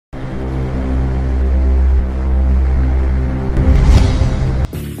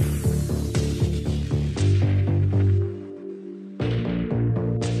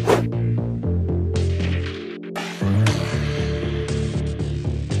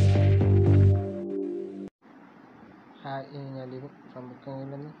കഴിഞ്ഞാൽ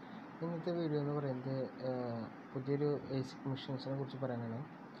നമുക്കെങ്കിലും ഇന്നത്തെ വീഡിയോ എന്ന് പറയുന്നത് പുതിയൊരു AC മെഷീൻസിനെ കുറിച്ച് പറയാനാണ്.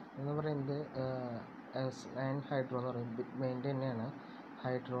 എന്ന് പറയുന്നത് ഹൈഡ്രോ എന്ന് പറയും, ബിഗ് മെയിൻ്റെ തന്നെയാണ്.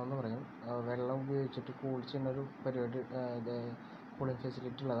 ഹൈഡ്രോ എന്ന് പറയും. വെള്ളം ഉപയോഗിച്ചിട്ട് കൂൾ ചെയ്യുന്നൊരു പരിപാടി, കൂളിംഗ്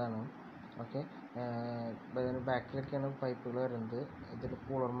ഫെസിലിറ്റി ഉള്ളതാണ്. ഓക്കെ, ബാക്കിലൊക്കെയാണ് പൈപ്പുകൾ വരുന്നത്. ഇതിൽ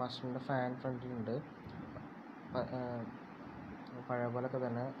കൂളർ മാസ്റ്ററിൻ്റെ ഫാൻ ഫ്രണ്ടിലുണ്ട്. പഴയ പോലൊക്കെ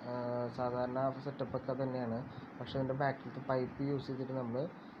തന്നെ സാധാരണ സെറ്റപ്പൊക്കെ തന്നെയാണ്. പക്ഷേ അതിൻ്റെ ബാക്കിലത്തെ പൈപ്പ് യൂസ് ചെയ്തിട്ട് നമ്മൾ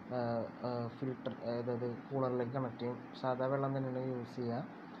ഫിൽട്ടർ, അതായത് കൂളറിലേക്ക് കണക്ട് ചെയ്യും. സാധാ വെള്ളം തന്നെയാണ് യൂസ് ചെയ്യുക.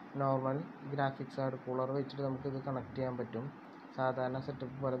 നോർമൽ ഗ്രാഫിക്സ് കാർഡ് കൂളർ വെച്ചിട്ട് നമുക്കിത് കണക്ട് ചെയ്യാൻ പറ്റും. സാധാരണ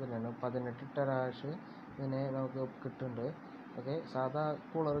സെറ്റപ്പ് പോലെ തന്നെയാണ്. 18 ടെറാഹർട്സ് ഇതിനെ നമുക്ക് കിട്ടുന്നുണ്ട്. ഓക്കെ, സാധാ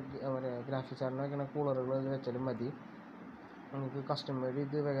കൂളർ ഗ്രാഫിക്സ് കാർഡിന് വയ്ക്കുന്ന കൂളറുകൾ ഇതിൽ വെച്ചാലും മതി. നമുക്ക് കസ്റ്റം മെയ്ഡ്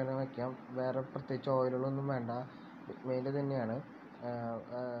ഇത് വേഗം വയ്ക്കാം. വേറെ പ്രത്യേകിച്ച് ഓയിലുകളൊന്നും വേണ്ട. ബിഗ് മെയിൻ്റെ തന്നെയാണ്.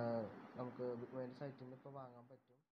 നമുക്ക് ബിഗ് മെയിൻ്റെ സൈറ്റിൽ നിന്ന് ഇപ്പോൾ വാങ്ങാൻ പറ്റും.